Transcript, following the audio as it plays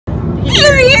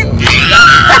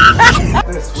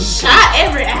Shot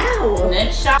every hour.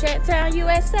 Next shot. Chattown,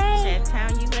 USA.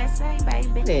 Chattown, USA,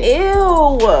 baby. Ew.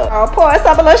 Oh, pour us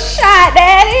up a little shot,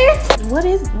 Daddy. What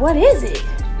is it?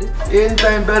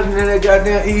 Anything better than that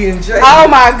goddamn E and J. Oh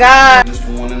my God. Just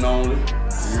the one and only.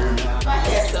 If I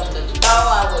had something to throw,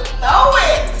 I would throw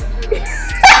it.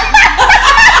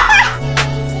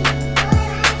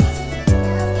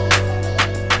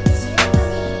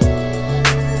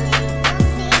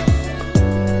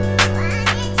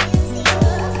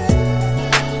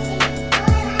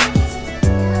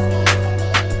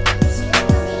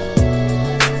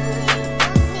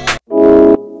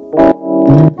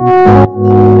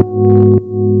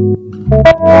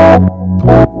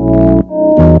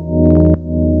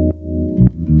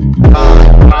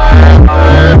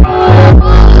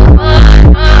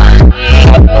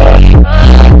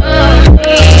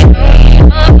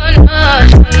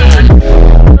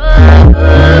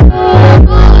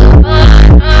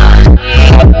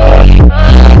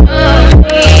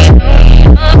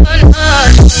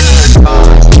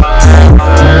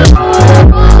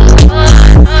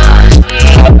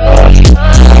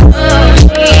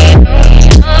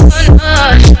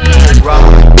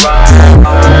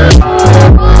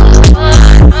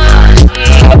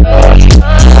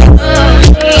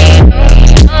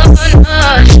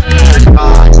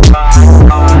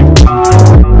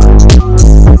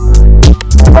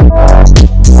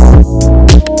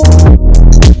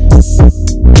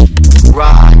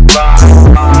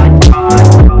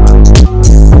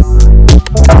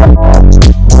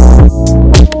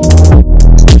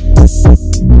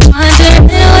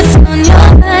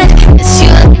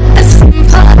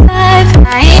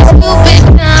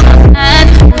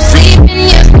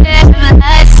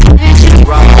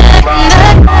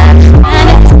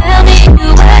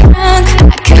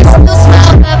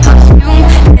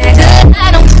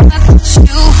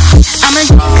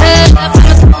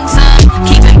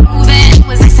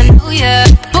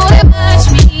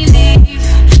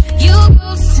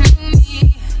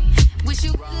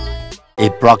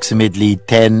 Approximately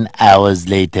 10 hours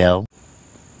later.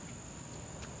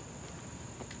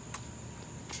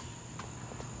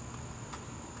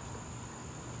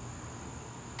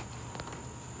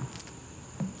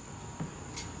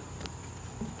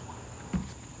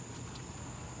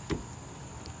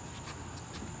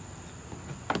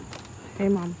 Hey,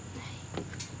 Mom.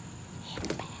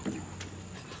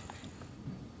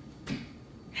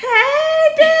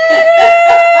 Hey, Daddy!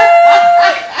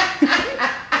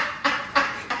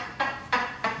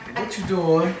 What you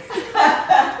doing?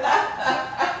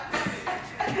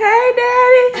 Hey,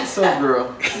 Daddy! What's up,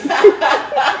 girl?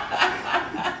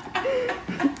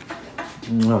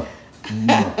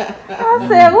 I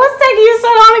said, what's taking you so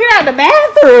long to get out of the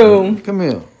bathroom? Come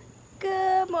here.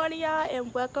 Good morning, y'all,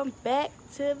 and welcome back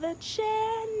to the channel.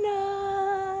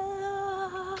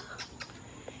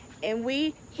 And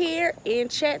we here in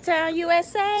Chattown,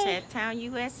 USA. Chattown,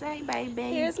 USA, baby.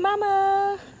 Here's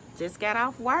Mama. Just got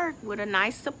off work with a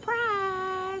nice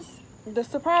surprise. The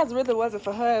surprise really wasn't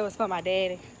for her, it was for my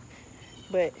daddy.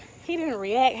 But he didn't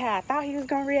react how I thought he was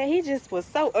gonna react. He just was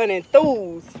so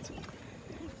unenthused.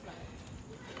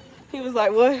 He was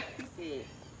like, what? He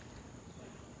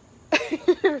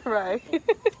said. Right.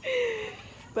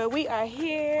 But we are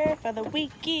here for the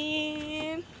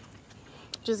weekend.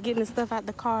 Just getting the stuff out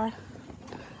the car.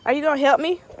 Are you gonna help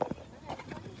me?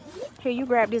 Here, you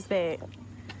grab this bag.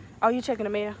 Oh, you checking the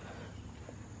mail?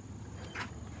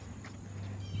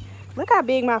 Look how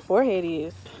big my forehead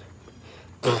is.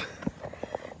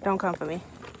 Don't come for me.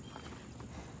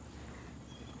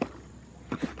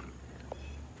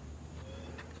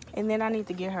 And then I need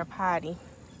to get her potty.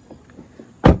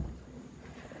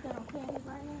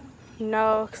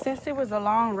 No, since it was a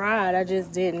long ride, I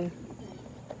just didn't.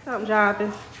 Something,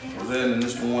 Jonathan. Well, then,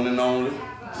 this the one and only.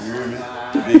 You hear me?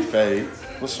 Big Fade.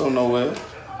 What's up, Noel?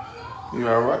 You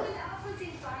alright?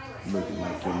 Looking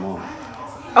like your mom.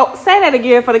 Oh, say that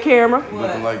again for the camera.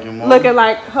 Looking like your mom? Looking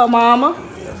like her mama.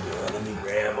 Yeah, girl, let me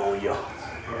grab on you.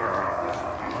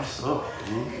 What's up,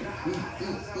 dude?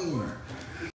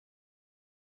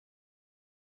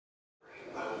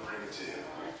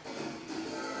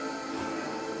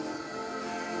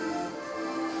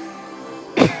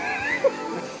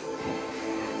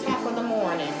 Top of the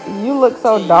morning. You look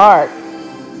so dark.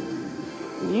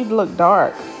 You look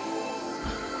dark.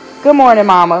 Good morning,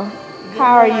 Mama.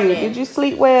 How are you? Did you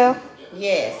sleep well?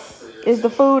 Yes. Is the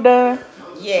food done?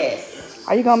 Yes.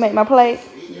 Are you gonna make my plate?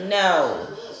 No.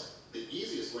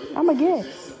 I'm a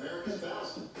guest.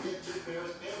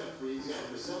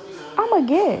 I'm a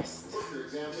guest.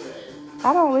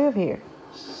 I don't live here.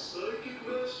 Psychic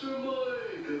Master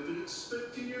Mike, I've been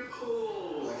expecting your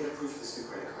call. I can approve this new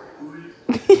credit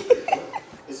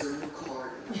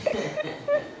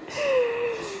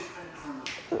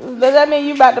Does that mean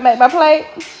you about to make my plate?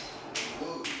 You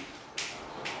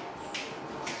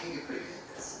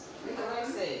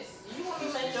want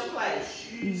to make your plate?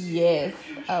 Yes,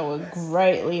 I would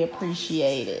greatly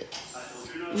appreciate it.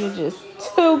 You're just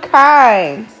too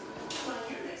kind.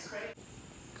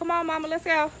 Come on, Mama, let's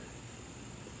go.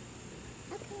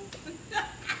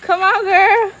 Come on,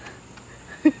 girl.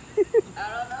 I don't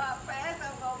know how fast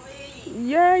I'm gonna be.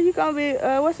 Yeah, you gonna be,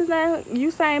 what's his name?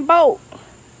 Usain Bolt.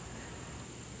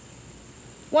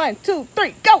 1, 2,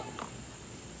 3, go.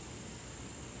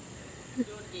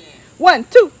 1,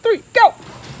 2, 3, go.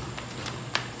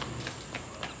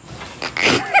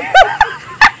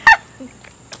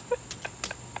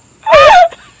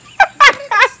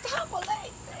 Stop,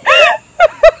 Alexis.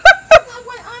 I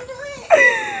went under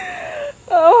it.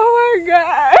 Oh my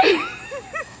God.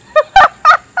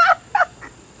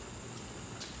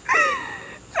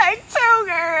 Take 2,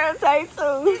 girl. Take 2.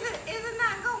 Is it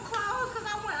not gonna close because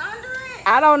I went under it?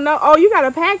 I don't know. Oh, you got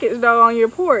a package though on your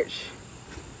porch.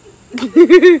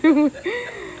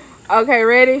 Okay,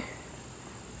 ready?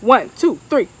 1, 2,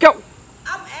 3, go.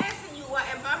 I'm asking you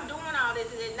if I'm doing all this,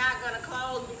 is it not gonna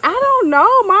close? Because I don't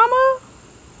know, Mama.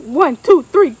 1, 2,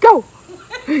 3, go.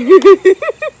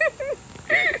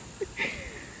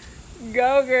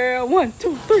 Go, girl. 1,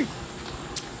 2, 3.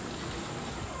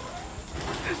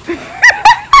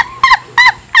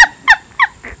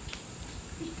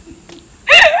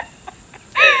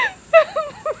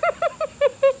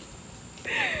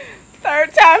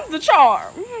 Third time's the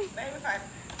charm. Baby,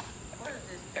 what is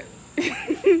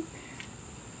this?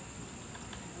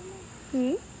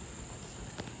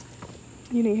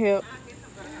 You need help. I guess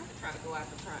I'm gonna have to try to go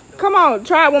out the front door. Come on,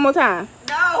 try it one more time.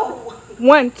 No!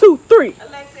 1, 2, 3.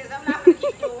 Alexis, I'm not gonna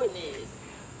keep doing this.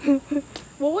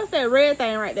 Well, what's that red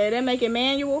thing right there? That make it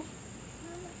manual?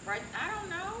 Right? I don't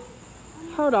know.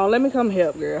 Hold on, let me come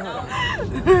help, girl. Hold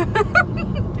on. No.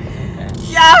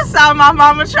 Y'all saw my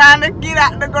mama trying to get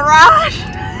out the garage.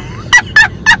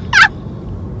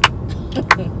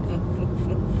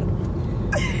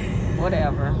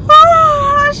 Whatever.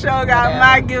 Oh, I sure got Whatever.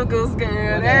 my giggles,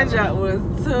 girl. That Whatever. joke was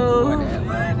too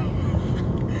funny.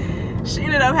 She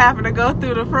ended up having to go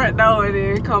through the front door and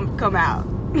then come out.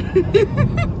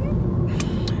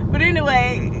 But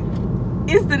anyway,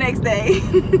 it's the next day.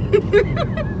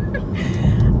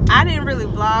 I didn't really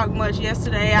vlog much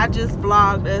yesterday. I just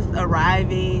vlogged us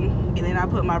arriving, and then I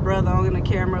put my brother on the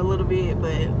camera a little bit,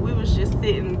 but we was just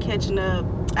sitting catching up.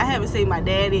 I haven't seen my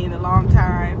daddy in a long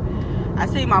time. I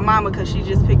seen my mama because she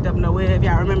just picked up Noelle, if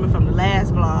y'all remember from the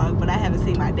last vlog, but I haven't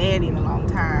seen my daddy in a long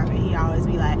time, and he always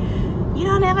be like, you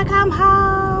don't ever come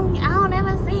home, I don't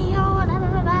ever see you, blah, blah,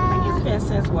 blah, blah. It's been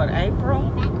since what,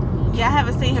 April? Yeah, I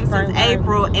haven't seen him Spring since break.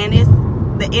 April, and it's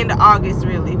the end of August,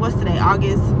 really. What's today,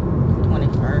 August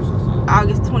 21st or something.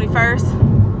 August 21st?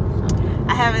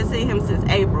 I haven't seen him since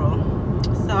April.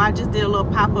 So I just did a little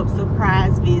pop-up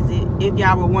surprise visit, if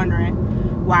y'all were wondering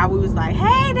why we was like,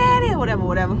 hey daddy,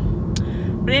 whatever.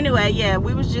 But anyway, yeah,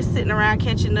 we was just sitting around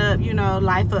catching up, you know,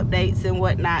 life updates and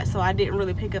whatnot. So I didn't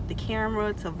really pick up the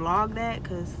camera to vlog that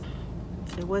because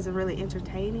it wasn't really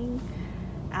entertaining,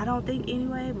 I don't think,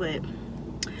 anyway. But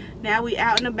now we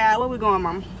out and about. Where we going,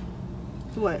 Mom?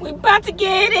 What? We about to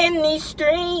get in these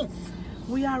streets.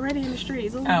 We already in the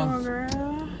streets. Where we Oh. going,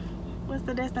 girl? What's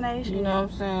the destination? You know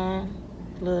what I'm saying?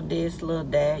 Little this, little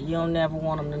that. You don't never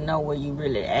want them to know where you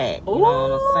really at. You Ooh, know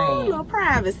what I'm saying? little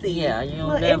privacy. Yeah, you don't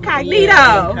little never, incognito.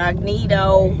 Yeah,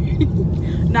 incognito.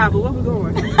 Nah, but where we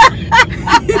going?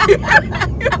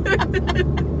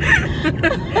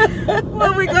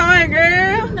 Where we going,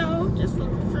 girl? You know, just a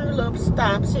few little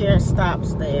stops here,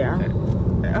 stops there.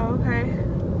 Okay.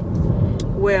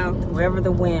 Well, Wherever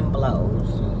the wind blows.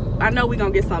 I know we gonna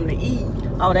get something to eat.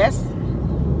 Oh, that's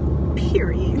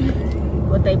Period.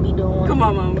 what they be doing? Come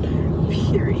on, Mama.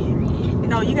 Period.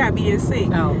 No, you gotta be in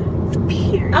sync. Oh.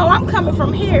 Period. Oh, I'm coming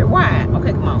from here. Why?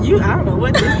 Okay, come on. I don't know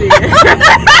what this is.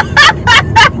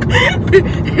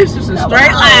 It's just a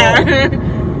straight line.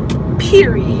 Period.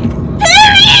 Period.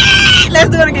 Let's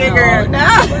do it again, girl. No.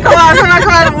 Come on.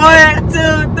 1,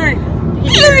 2, 3.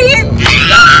 Period.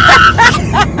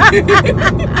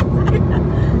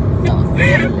 So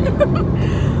silly.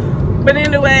 But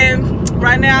anyway,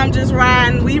 right now I'm just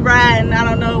riding. We riding. I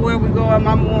don't know where we're going.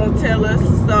 Mama won't tell us.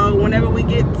 So whenever we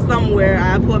get somewhere,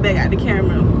 I pull back out the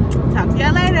camera. Talk to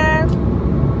y'all later.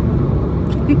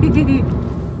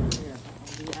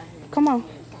 Come on.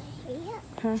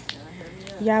 Huh?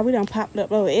 Yeah, we done popped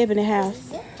up over Ebony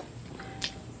house.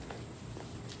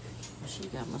 She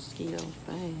got mosquitoes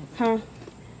bad. Huh?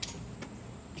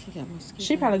 She got mosquitoes.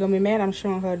 She probably gonna be mad I'm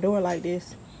showing her door like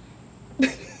this.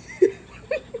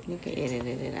 You can edit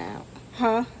it out.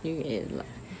 Huh? You can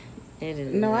edit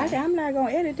it. No, out. I'm not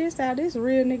gonna edit this out. This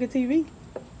real nigga TV.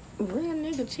 Real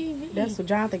nigga TV. That's what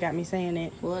Jonathan got me saying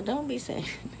that. Well, don't be saying.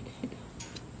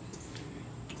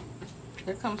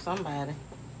 Here comes somebody.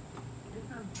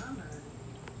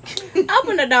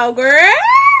 Open the door, girl.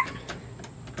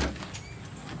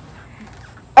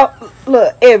 Oh,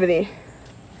 look, Ebony.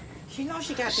 She knows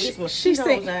she got these She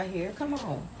mosquitoes said- out here. Come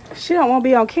on. She don't want to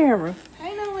be on camera.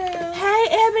 Hey, Noel. Hey,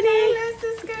 Ebony. That's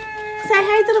this girl. Say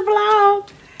hey to the vlog.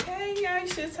 Hey, y'all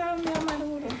should tell me I might have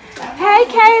would've. Hey,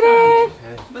 Kaden.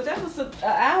 But that was an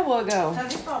hour ago.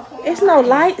 It's no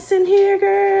lights in here,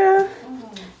 girl.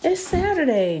 It's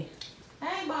Saturday.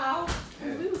 Hey, boss.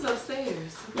 We was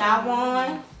upstairs. Y'all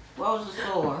won? What was the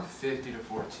score? 50 to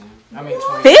 14. I mean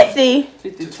 20. 50?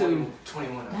 52.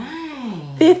 21.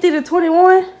 Dang. 50 to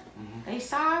 21? They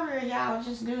sorry or y'all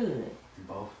just good?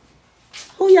 Both.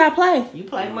 Who y'all play? You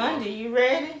play Monday. You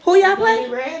ready? Who y'all play?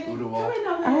 You ready? Who the wall?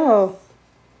 Oh.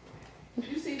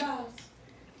 You see those?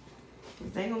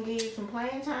 Is they gonna give you some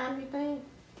playing time, you think?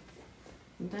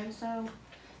 You think so?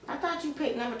 I thought you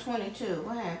picked number 22.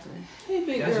 What happened? Hey,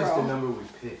 big That's just the girl. number we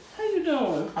picked. How you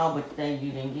doing? Oh, but then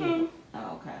you didn't get it.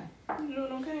 Oh, okay. You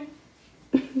doing okay?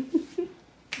 My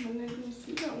necklace,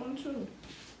 you got one too.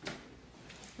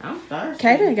 I'm thirsty.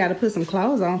 Kaden got to put some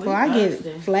clothes on before I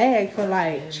Thursday. get flagged for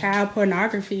like child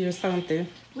pornography or something.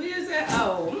 Where is that?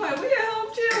 Oh, I'm like, we at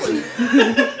home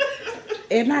chilling.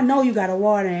 And I know you got a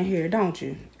water in here, don't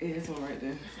you? Yeah, this one right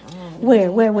there. Where?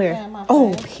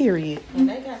 Oh, period. And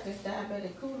they got this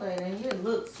diabetic Kool-Aid and it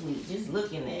looks sweet just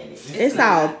looking at it. It's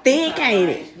all thick, ain't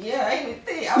it? Yeah, ain't it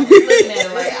thick? I'm just looking at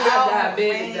it like, It's not oh,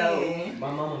 diabetic, man.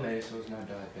 My mama made it so it's not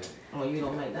diabetic. Oh, you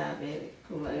don't make diabetic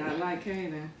Kool-Aid? I like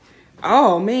Kaden.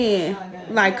 Oh, man.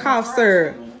 Like cough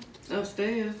syrup.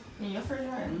 Upstairs. In your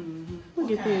refrigerator?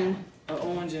 Look at them. An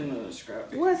orange and a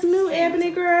scrap. What's new,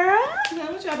 Ebony girl?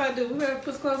 Yeah, what y'all about to do? We better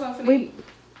put clothes on for We-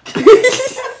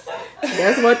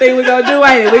 That's one thing we gonna do,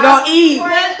 ain't it? We gonna eat.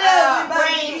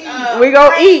 We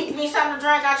gonna eat. You need something to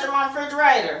drink out your mom's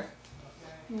refrigerator.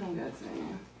 You don't got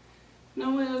time.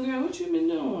 Noel, girl, what you been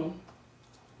doing?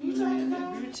 You drinking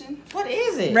that? Bruton? What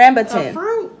is it? Rambutan. A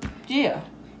fruit? Yeah.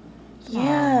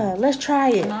 Yeah, let's try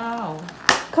it. No.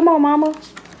 Come on, mama.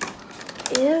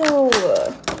 Ew.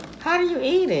 How do you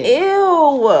eat it?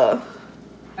 Ew. I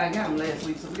got them last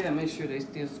week, so we gotta make sure they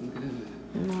still some good.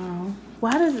 No.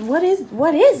 What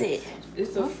is it?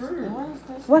 It's a fruit.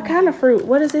 What kind of fruit?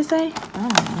 What does it say? I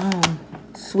don't know.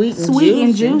 Sweet and Sweet juicy.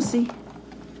 and juicy.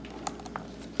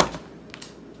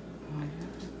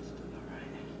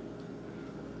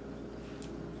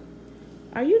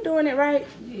 Are you doing it right?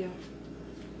 Yeah.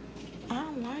 I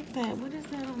don't like that. What is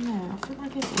that on there? I feel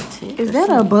like it's a tick. Is or that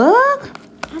a something. bug?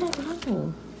 I don't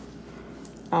know.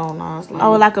 Oh no, it's like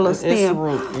Oh, like a little it's stem.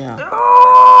 root. Yeah.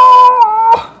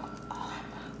 Oh.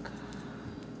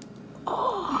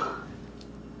 Oh.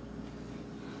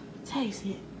 Taste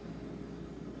it.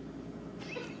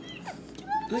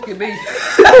 Look at me.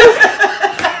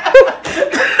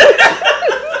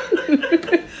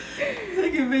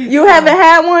 Look at me. You haven't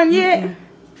had one yet?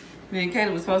 Me and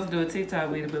Kaden was supposed to do a TikTok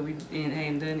with it, but we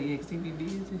ain't done it yet because he be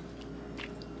busy.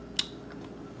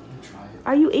 Try it.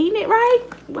 Are you eating it right?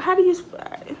 How do you?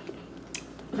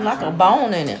 Like a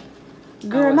bone in it.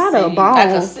 Girl, Oh, not a see. bone. Like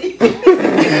a seed.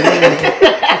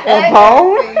 A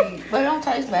bone? But it don't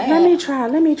taste bad. Let me try.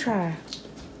 Let me try.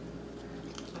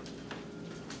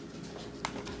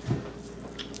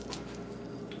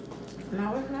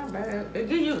 No, it's not bad. It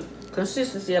gives you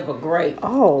consistency of a grape.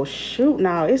 Oh shoot!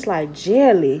 No, it's like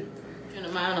jelly. In the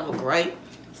mind of a grape.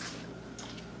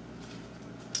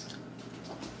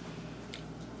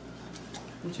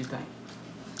 What you think?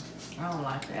 I don't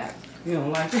like that. You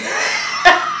don't like it?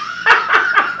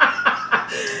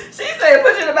 She said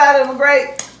put you in the bottom of a grape.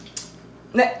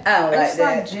 Nah, I don't like It's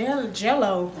that. like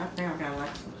jello. I think I got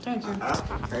like some. Thank you.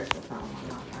 First of all, I'm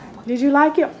not playing with it. Did you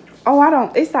like it? Oh, I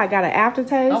don't. It's like got an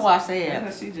aftertaste. Oh, I That's said.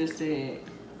 what she just said.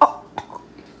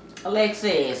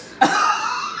 Alexis.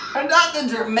 Not the And then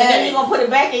you dramatic. gonna put it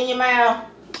back in your mouth.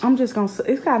 I'm just gonna.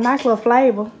 It's got a nice little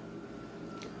flavor.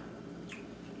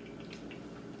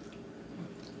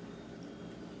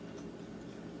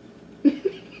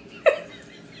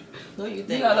 What do you You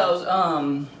think? know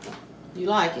those You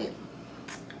like it?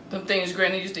 them things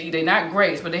Granny used to eat. They not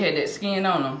grapes, but they had that skin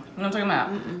on them. You know what I'm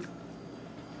talking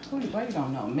about? Why you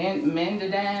don't know?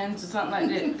 Mandadines or something like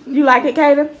that. You like it,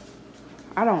 Kaden?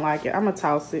 I don't like it. I'm gonna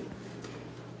toss it.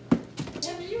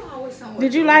 You always somewhere.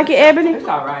 Did you like it, Ebony? It's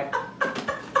all right.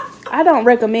 I don't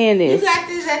recommend You this. got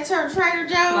this at Trader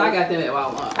Joe's? I got them at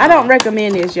Walmart. I don't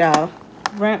recommend this, y'all.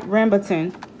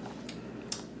 Rambutan.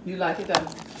 You like it though?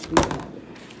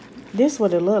 This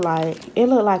what it look like. It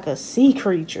look like a sea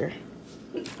creature.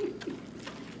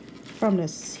 From the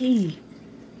sea.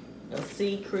 A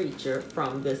sea creature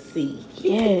from the sea.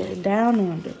 Yeah, down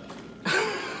under.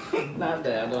 Not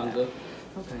down under. Okay,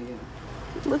 yeah.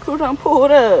 Look who done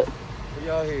pulled up. Where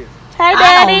y'all here? Hey, I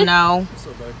Daddy. don't know. What's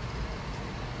up, baby?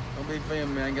 Don't be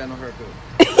filming me. I ain't got no haircut.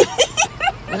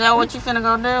 Is that what you finna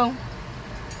go do?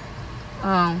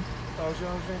 Thought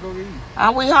y'all was finna go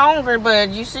eat. We hungry, but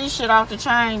you see shit off the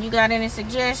chain. You got any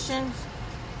suggestions?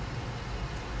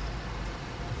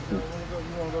 You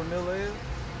wanna go to Mill Ed?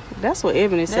 That's what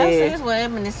Ebony said. That's what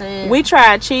Ebony said. We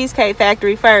tried Cheesecake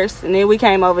Factory first, and then we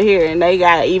came over here, and they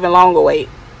got an even longer wait.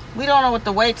 We don't know what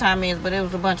the wait time is, but it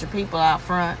was a bunch of people out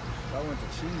front. I went to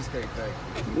Cheesecake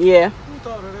Factory. Yeah, Who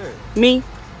thought of that? me.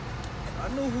 I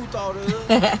knew who thought of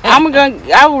that.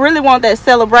 I really want that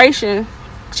celebration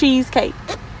cheesecake.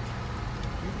 You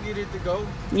can get it to go.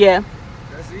 Yeah,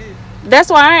 That's it. that's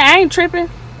why I ain't tripping.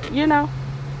 You know,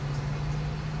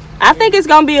 I think it's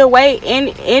gonna be a wait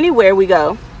anywhere we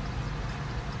go.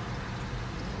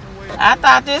 I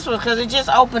thought this was because it just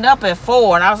opened up at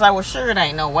 4, and I was like, well, sure, it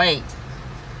ain't no wait.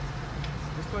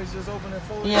 This place just opened at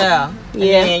 4. Yeah.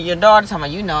 Yeah. And your daughter talking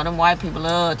about, you know, them white people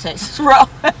love Texas roll.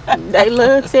 They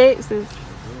love Texas.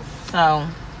 So, I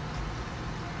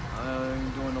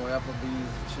ain't doing no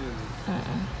Applebee's and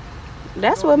Chili's.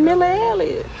 That's what Miller L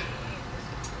is.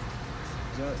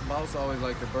 Boss always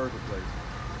liked the burger place.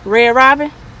 Red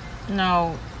Robin.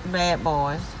 no, Bad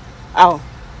Boys. Oh,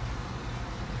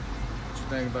 What you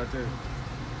think about that?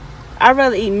 I'd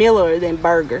rather eat Miller than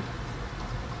burger.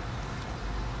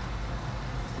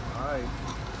 Alright,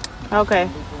 Okay.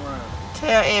 loop around.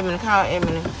 Tell Ebony, call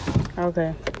Ebony.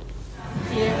 Okay.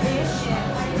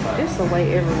 It's a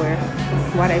wait everywhere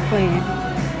while they playing.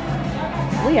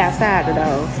 We outside the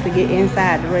doors to get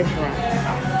inside the restaurant.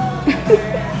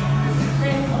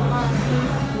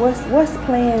 What's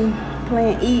playing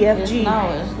EFG? No,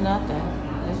 it's nothing.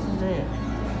 This is it.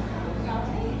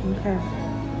 Okay.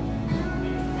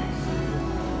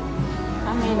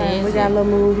 How many is We it? got a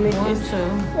little movement. 1, 2.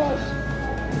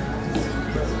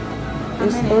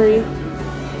 It's 3,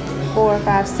 4,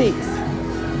 5, 6.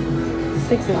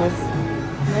 6 of us.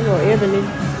 There go Ebony.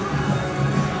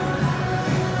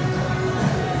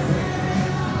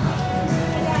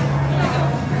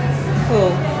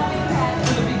 Cool.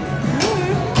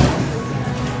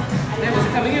 That was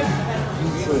coming here.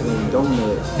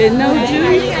 Donuts. There's no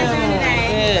juice.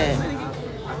 Good.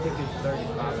 I think it's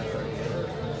 35 and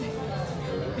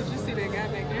 38. Did you see that guy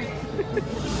back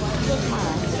there?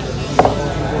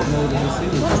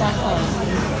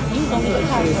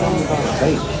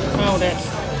 Oh, that's.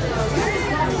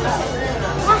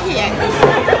 Why he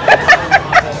acting?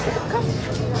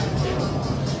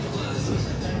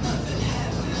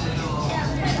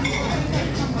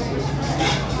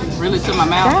 Really to my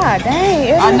mouth. God dang.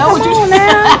 Ebony, I know what come you on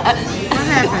now. What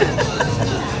happened?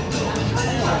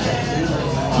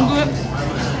 I'm good.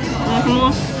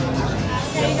 Mm-hmm.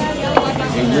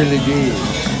 It really did. It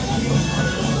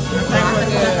really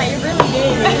did. It really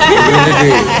did.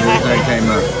 Everything came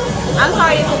out. I'm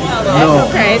sorry it took so long. No. It's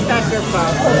okay. It's not your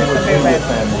fault.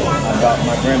 I got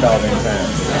my granddaughter in town.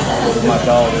 My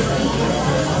daughter.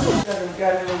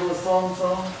 Got any little song?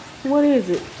 What is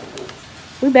it?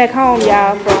 We back home,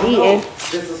 y'all, from eating.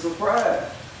 It's a surprise.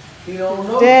 He don't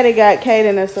know. Daddy got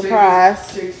Kaden a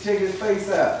surprise. Check his face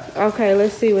out. Okay,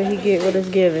 let's see what he get. What it's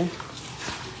giving.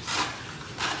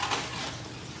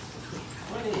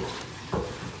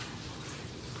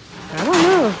 I don't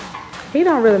know. He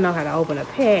don't really know how to open a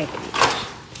package.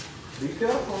 Be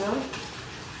careful now.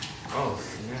 Oh,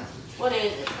 snap. What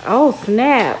is it? Oh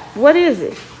snap! What is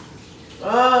it?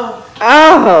 Oh,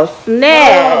 Oh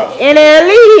snap! And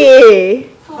Ellie,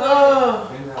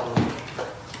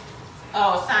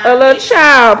 Oh, sign. a little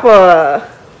chopper.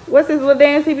 What's this little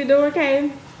dance he be doing,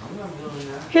 Kaden?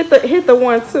 Hit the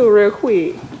 1, 2 real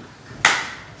quick. you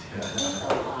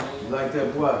like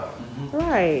that boy?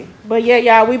 Right. But yeah,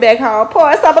 y'all, we back home. Pour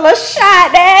us up a little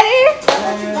shot, Daddy.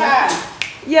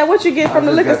 Yeah, what you get from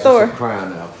the liquor store?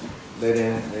 Crown out. They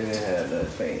didn't have that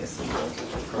fancy.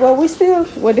 Well, this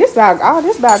about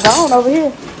gone over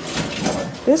here.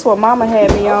 This what Mama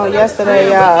had me on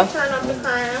yesterday, y'all. Turn up the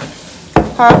crown.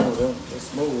 Huh? It's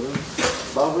smooth.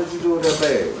 Bob, what you do with that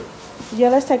bag? Yeah,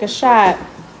 let's take a shot.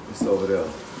 It's over there.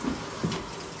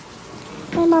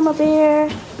 Hey, Mama Bear,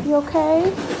 you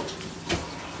okay?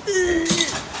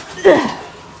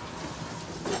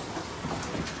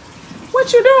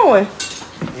 What you doing?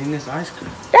 In this ice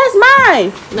cream. That's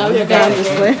mine. No, your I'm daddy.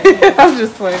 just playing. I'm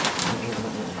just playing.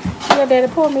 Yeah,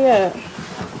 Daddy, pour me up.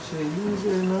 Shit, use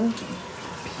it, man.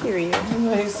 Period.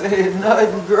 You ain't saying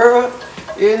nothing, girl.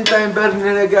 Anything better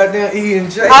than that goddamn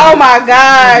E&J. Oh my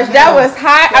gosh, that was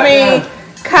hot. I mean,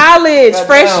 college,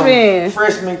 freshman.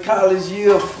 Freshman college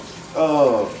year,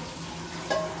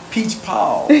 Peach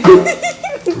Paul.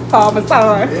 Paul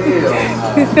Masson.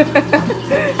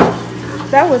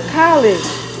 That was college.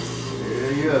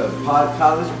 Yeah.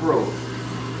 College bro.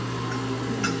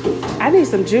 I need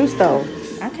some juice though.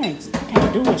 I can't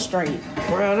do it straight.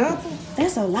 Brown apple?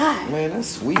 That's a lot. Man, that's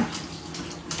sweet.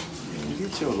 Man,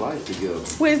 get your life together.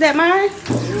 Where's that mine?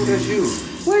 Yeah, that's you.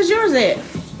 Where's yours at?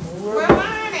 Where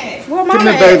mine at? Where mama Come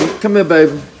here, at? baby. Come here,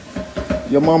 baby.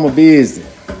 Your mama busy.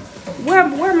 Where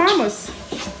mama's?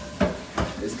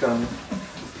 It's coming.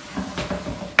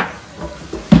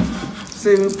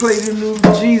 Say we play the new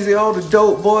Jeezy, all the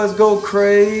dope boys go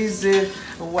crazy.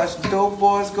 And watch the dope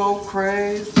boys go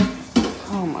crazy.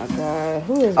 Oh my God,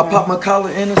 who is I that? pop my collar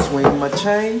and I swing my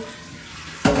chain.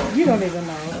 You don't even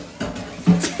know.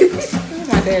 Who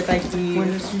my dad thinks he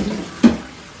is.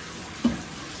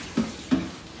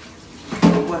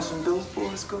 Watch them dope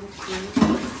boys go crazy.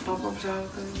 Pop my collar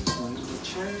and swing my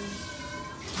chain.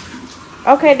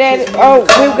 Okay, Daddy. Oh,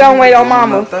 we're gonna wait on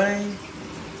Mama. Thing.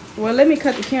 Well, let me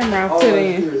cut the camera off All till I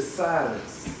then. hear is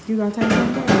silence. You gonna tell me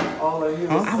something? All I hear is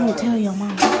I won't silence. tell your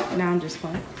mama. No, I'm just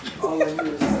playing. All I hear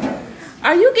is silence.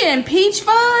 Are you getting peach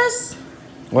fuzz?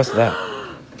 What's that?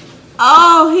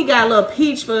 Oh, he got a little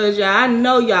peach fuzz, y'all. I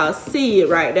know y'all see it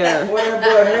right there. What that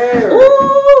boy hair?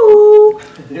 Ooh,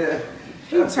 Yeah.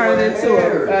 he turned into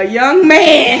a young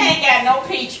man. Ain't got no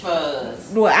peach fuzz.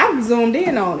 Well, I zoomed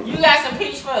in on it. You got some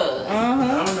peach fuzz.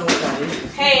 Uh-huh. I don't know what that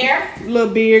is. Hair. Little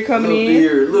beard coming Little in.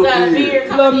 beard, You got a little beard beard.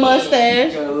 coming Little in.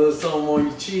 mustache. Got a little something on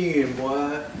your chin,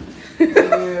 boy.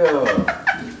 Yeah.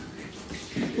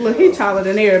 Look, he taller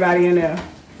than everybody in there.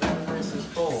 This is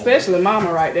full. Especially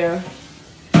Mama right there.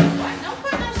 Why don't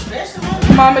put no special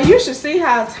on? Mama, you should see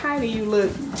how tiny you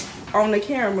look on the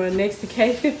camera next to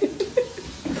Kate.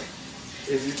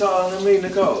 Is he taller than me,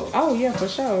 Nicole? Oh, yeah, for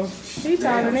sure. He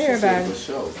taller than Damn, she said everybody. For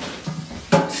sure.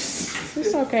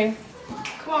 It's okay.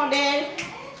 Come on, Daddy.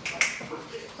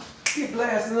 You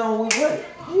blasting on with what?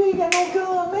 You ain't got no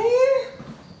gun, man.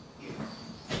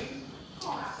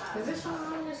 Is this one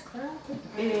on this crowd?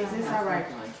 It is. It's all right.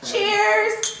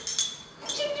 Cheers.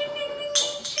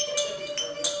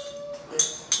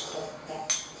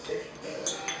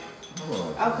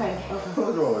 Okay.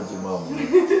 What's wrong with your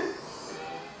mama?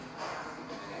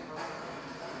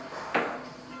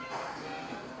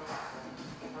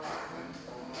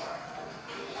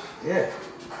 Yeah.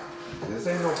 This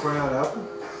ain't no crown apple.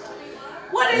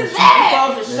 What is She that?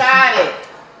 Supposed to shot it.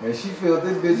 And she filled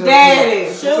this bitch up. Daddy,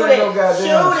 This Shoot ain't no it. goddamn Shoot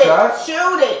shot. it.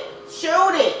 Shoot it.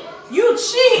 Shoot it. You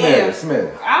cheating. Smell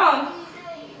it. I don't.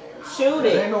 Shoot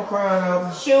There ain't it. no crown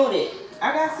apple. Shoot it.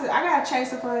 I got a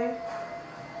chaser for you.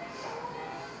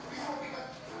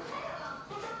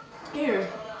 Here.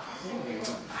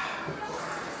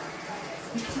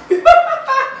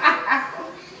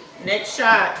 Next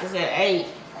shot is at 8.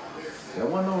 That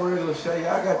wasn't no regular shot.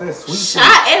 Y'all got that sweet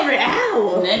Shot every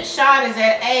hour. Next shot is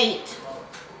at 8.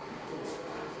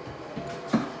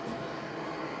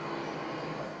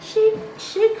 She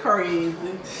crazy.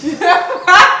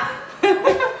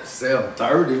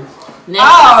 7:30. Next,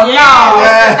 Oh, no.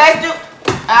 Let's do.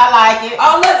 I like it.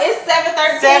 Oh look, it's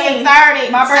 7:13. 7:30.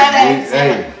 My birthday.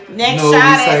 Hey, Next you know what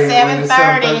shot we say at when it's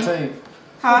 7:30. 7:13?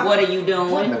 Huh? What are you What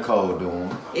doing? Nicole doing?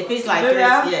 If it's like Do 3,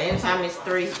 y'all? yeah, anytime it's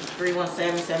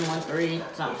 317, 713,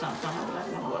 something. I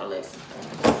don't know what Alexis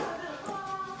doing.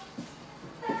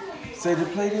 Say they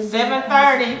play them.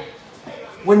 7:30.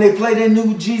 When they play that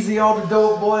new Jeezy, all the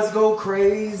dope boys go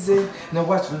crazy. Now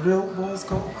watch the dope boys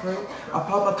go crazy. I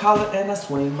pop my collar and I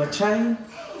swing my chain.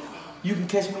 You can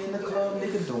catch me in the club,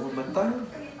 nigga, doing my thing.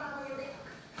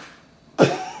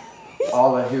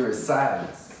 All I hear is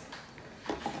silence.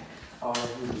 All I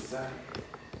hear is silence.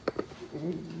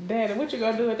 Daddy, what you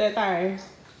gonna do with that thing?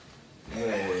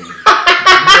 Hey.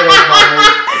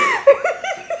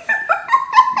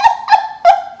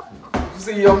 You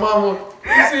see your mama?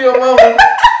 You see your mama?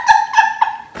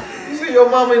 You see your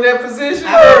mama in that position,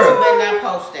 I bet you girl? better not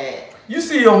post that. You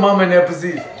see your mama in that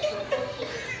position.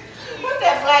 Put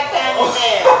that black thing in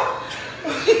there.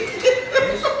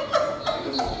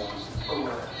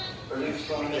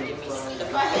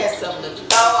 If I had something to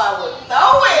throw, I would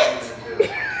throw it.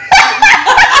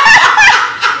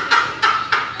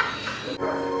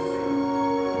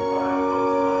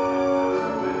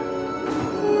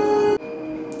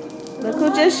 Look who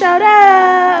just showed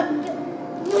up.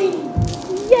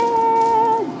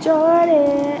 Yeah,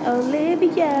 Jordan,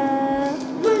 Olivia.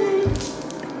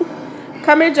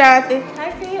 Come here, Jonathan.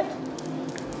 Hi, Phil.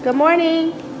 Good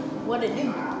morning. What it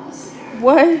do?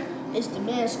 What? It's the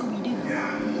man Scooby-Doo.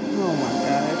 Oh my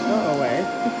gosh, go away.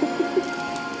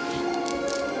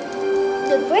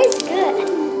 The bread's good.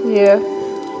 Yeah.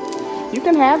 You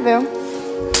can have them.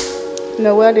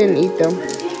 Noelle didn't eat them.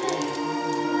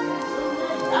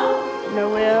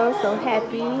 Noelle, so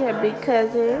happy, her big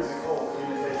cousins.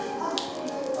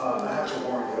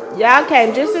 Y'all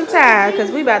came just in time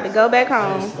because we about to go back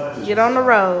home. Get on the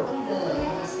road.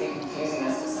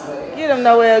 Get him,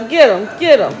 Noelle. Get him.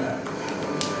 Get him.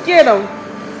 Get him.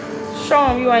 Show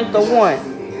him you ain't the one.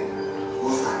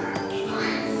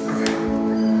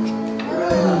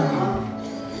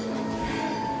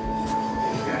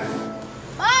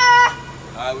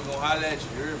 Alright, we're gonna holler at you,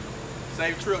 you heard me?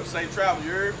 Safe trip, safe travel,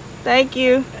 you heard me? Thank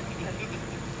you.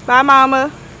 Bye,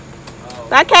 Mama.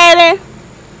 Bye, Kaden.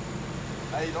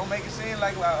 Hey, don't make it seem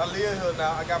like I live here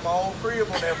now. I got my own crib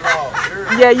on that vlog. You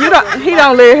heard me? Yeah, you don't. He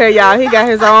don't live here, y'all. He got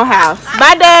his own house.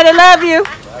 Bye, Daddy. Love you.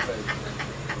 Bye, baby.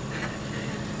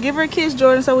 Give her a kiss,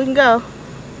 Jordan, so we can go.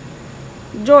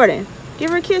 Jordan,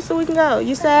 give her a kiss so we can go.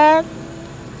 You sad?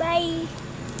 Bye.